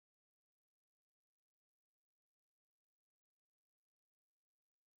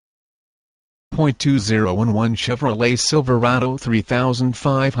2011 Chevrolet Silverado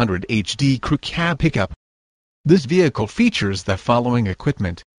 3500HD Crew Cab Pickup. This vehicle features the following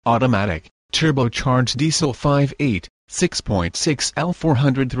equipment: automatic, turbocharged diesel 5.8, 6.6L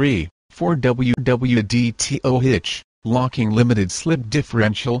 403, 4WWDTO hitch, locking limited slip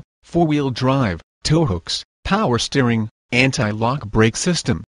differential, 4-wheel drive, tow hooks, power steering, anti-lock brake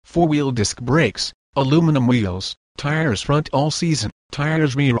system, 4-wheel disc brakes, aluminum wheels, tires front all-season,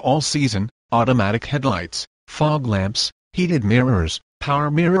 tires rear all-season, automatic headlights, fog lamps, heated mirrors, power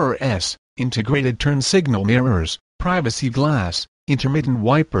mirrors, integrated turn signal mirrors, privacy glass, intermittent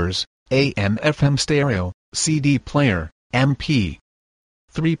wipers, AM/FM stereo, CD player, MP3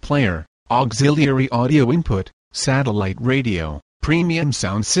 player, auxiliary audio input, satellite radio, premium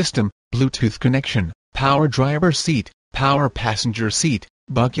sound system, Bluetooth connection, power driver seat, power passenger seat,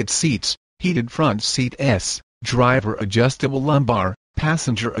 bucket seats, heated front seat S, driver adjustable lumbar,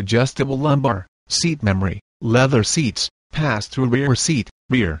 passenger adjustable lumbar, seat memory, leather seats, pass-through rear seat,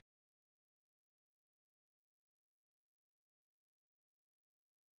 rear